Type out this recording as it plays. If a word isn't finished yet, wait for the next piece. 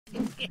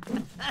Yes,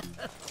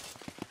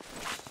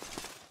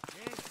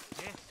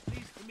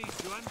 pleased to meet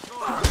you. I'm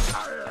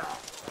sorry.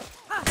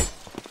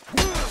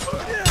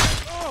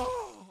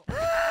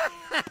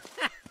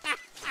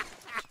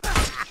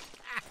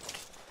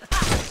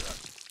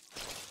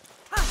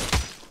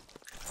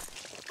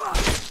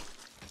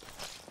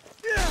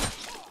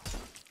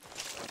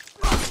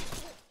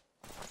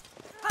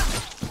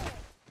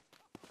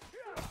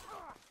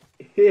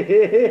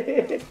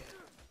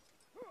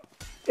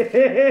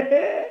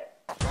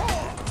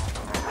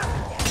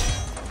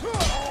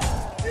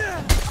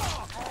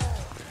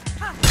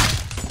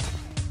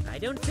 I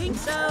don't think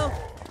so.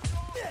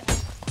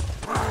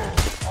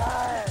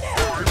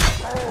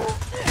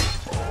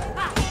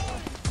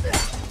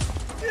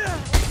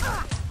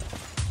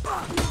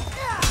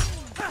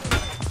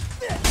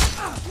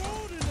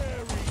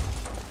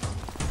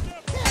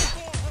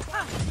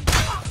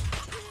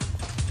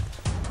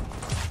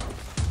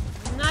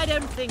 I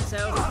don't think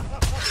so.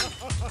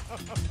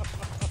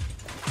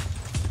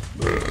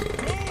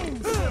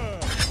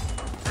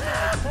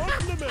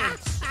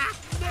 Compliments!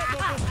 Never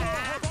before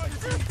have I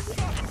seen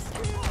such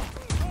skill!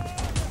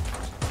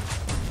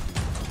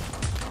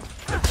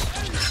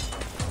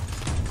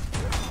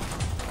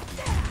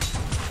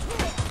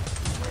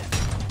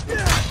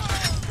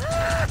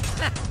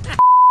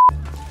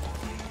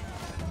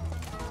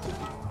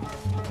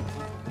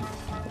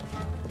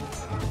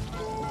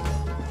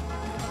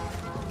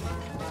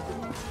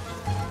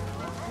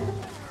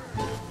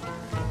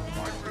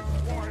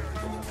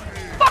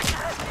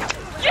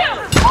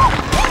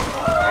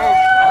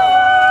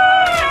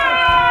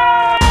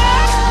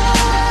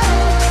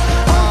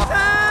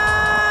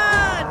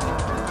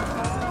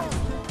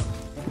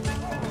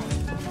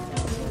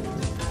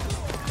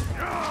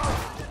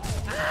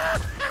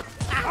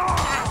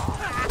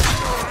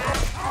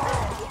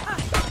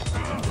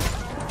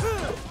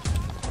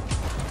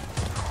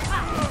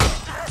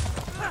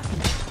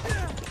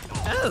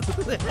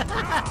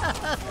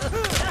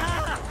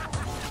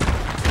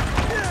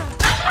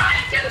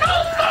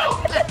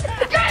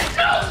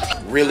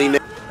 Really?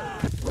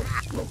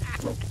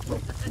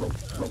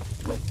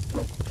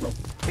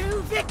 To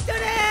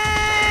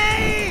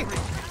victory!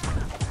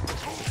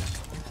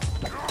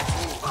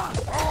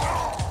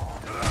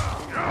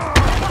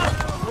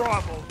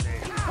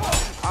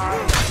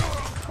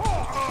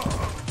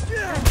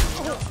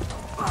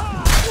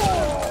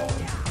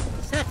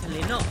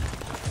 Certainly not.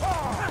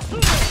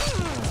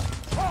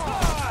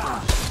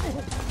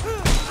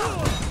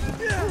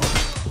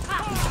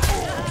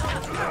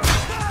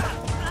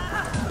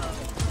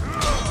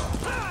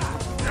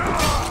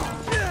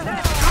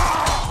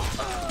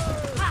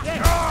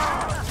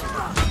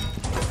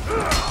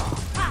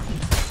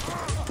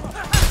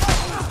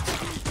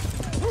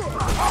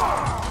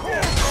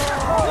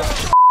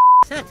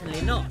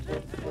 Certainly not.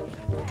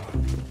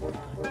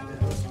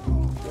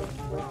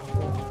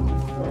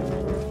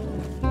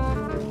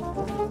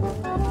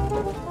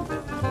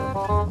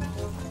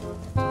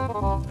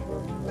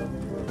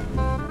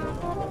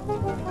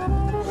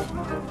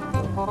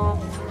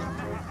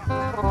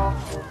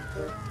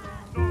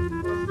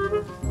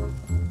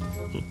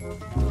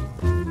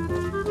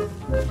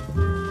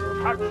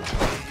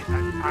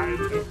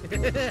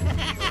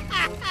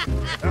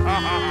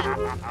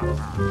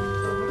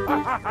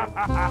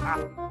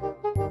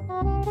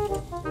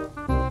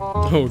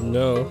 Oh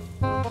no.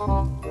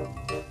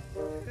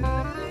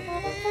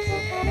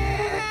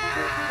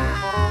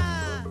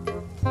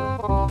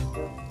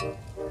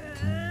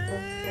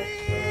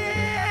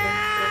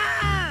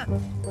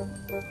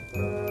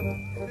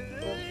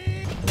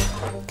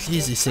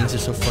 Jeez, these things are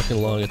so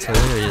fucking long, it's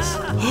hilarious.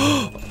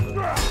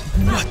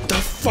 What the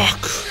fuck?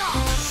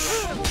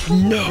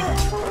 No!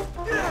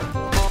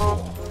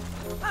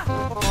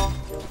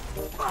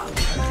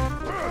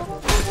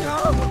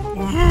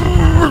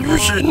 It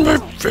was in my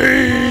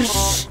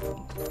face!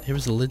 It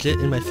was legit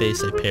in my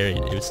face, I parried,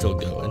 it was still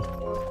going.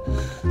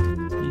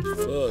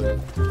 Fuck.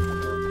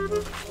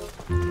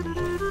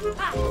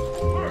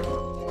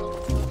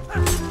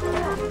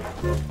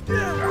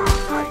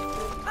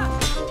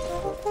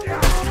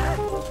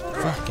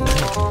 Fucking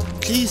hell.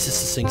 Jesus,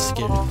 this thing's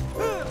scary.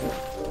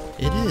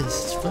 It is.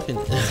 It's fucking.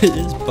 It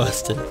is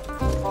busted.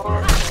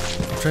 I'm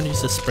trying to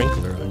use a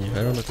sprinkler on you. I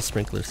don't know what the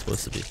sprinkler is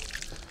supposed to be.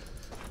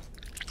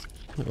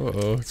 Uh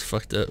oh, it's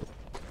fucked up.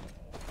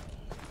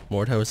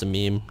 Mordhau is a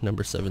meme.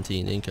 Number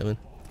 17 incoming.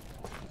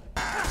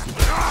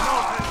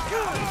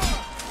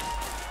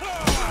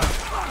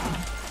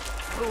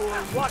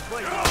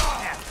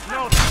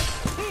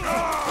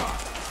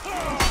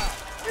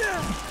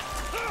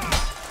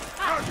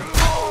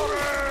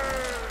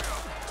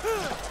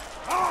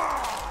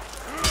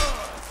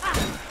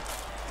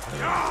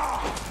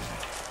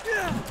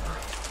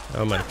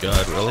 Oh my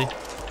god, really?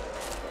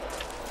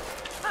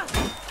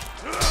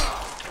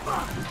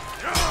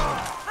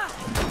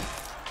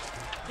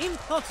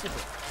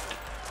 Impossible.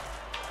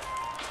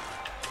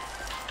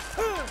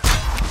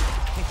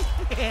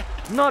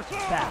 Not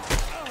bad.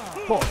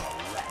 Poor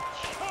wretch.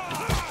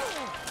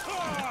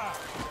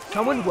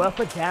 Someone worth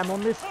a damn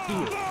on this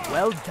field.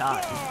 Well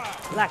done.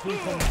 Lacking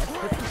finesse,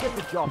 but you get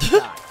the job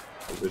done.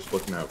 They're just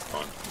looking to have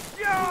fun.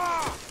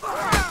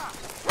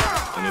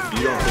 And if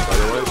you don't think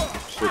otherwise,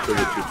 switch over to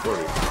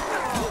 240.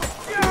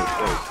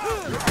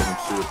 You can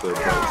see what the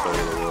bright side of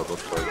the world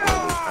looks like.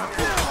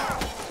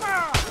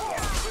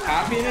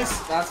 Happiness?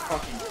 That's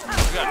fucking.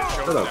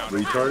 Shut up,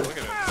 retard. Look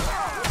at it.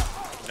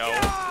 No.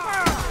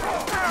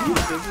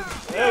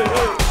 Hey,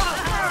 hey.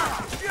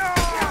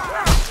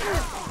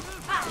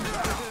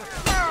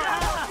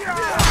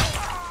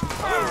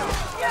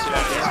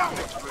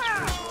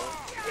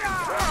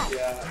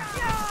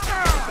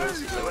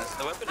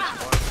 The weapon is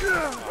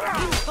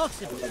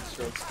Impossible.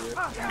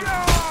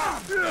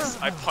 yes,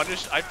 I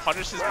punish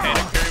his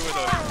panic parry with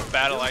a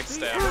battle axe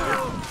stab.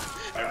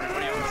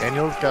 Everybody else.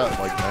 Daniel's got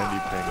like 90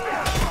 ping.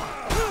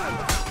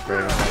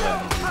 Great,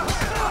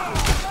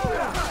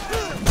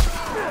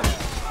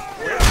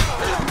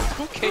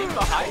 Who came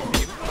behind me?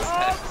 Who was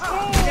that? Who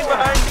came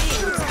behind me?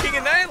 It was King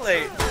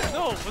Annihilate.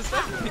 No, was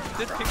that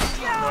did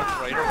Pikachu run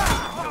right over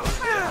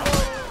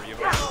three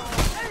of us?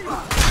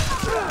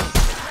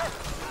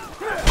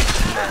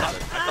 I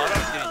thought I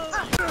was getting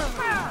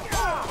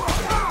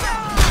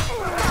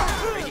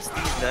teased.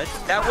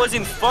 That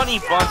wasn't funny,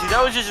 Bonzi.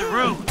 That was just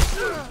rude.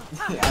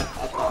 Yeah,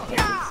 I thought that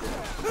was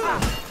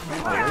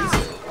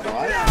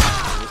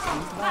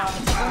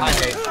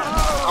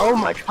Oh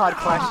my god,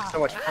 Clash is so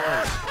much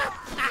fun.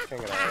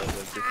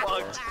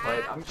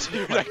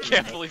 Dude, I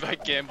can't believe I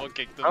gamble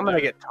kicked him. I'm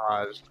gonna get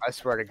Taj, I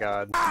swear to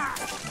god.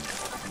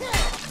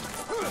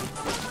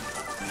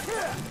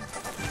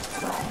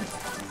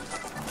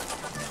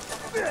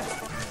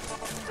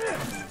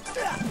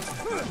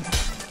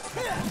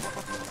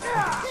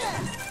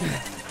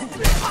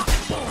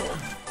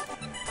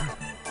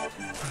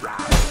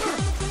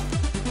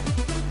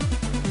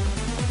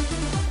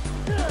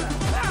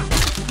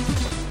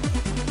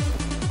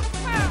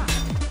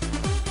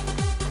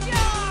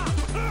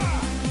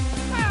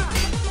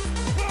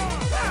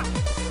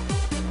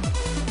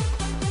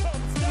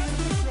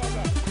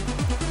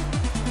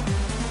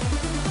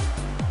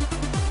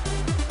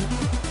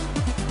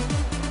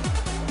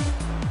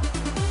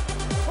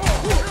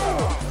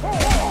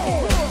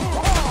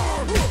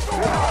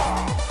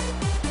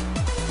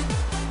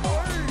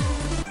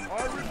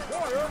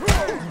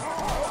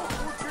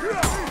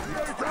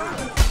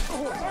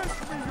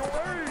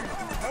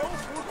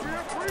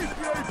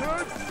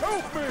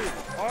 Help me!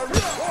 I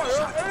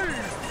require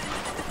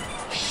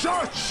aid!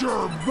 Shut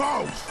your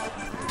mouth!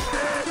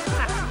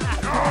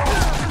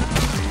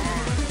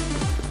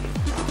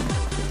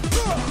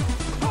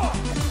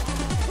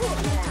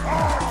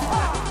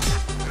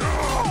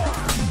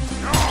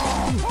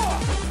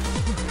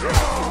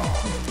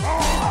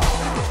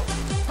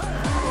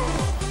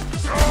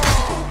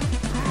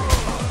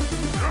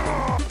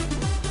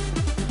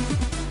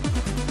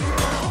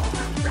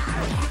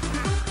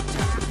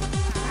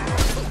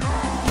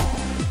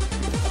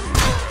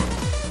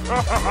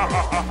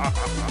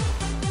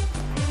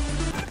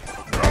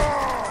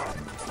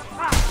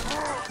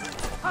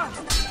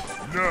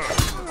 No.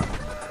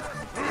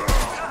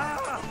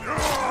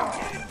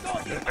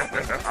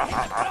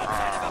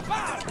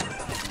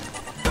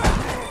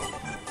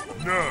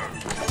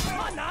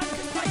 No.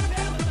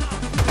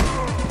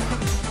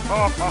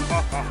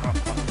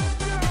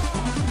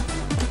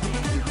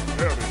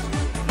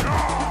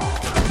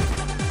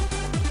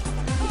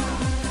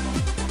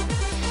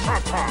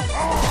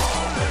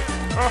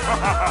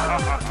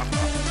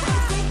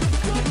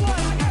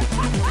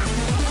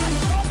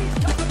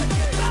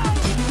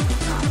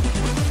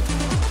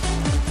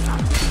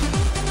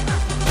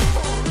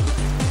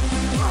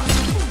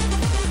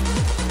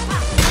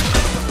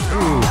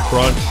 Ooh,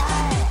 crunch.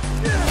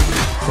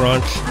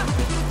 Crunch.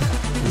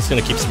 I'm just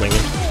gonna keep swinging.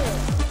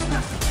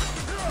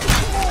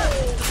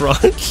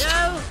 Crunch.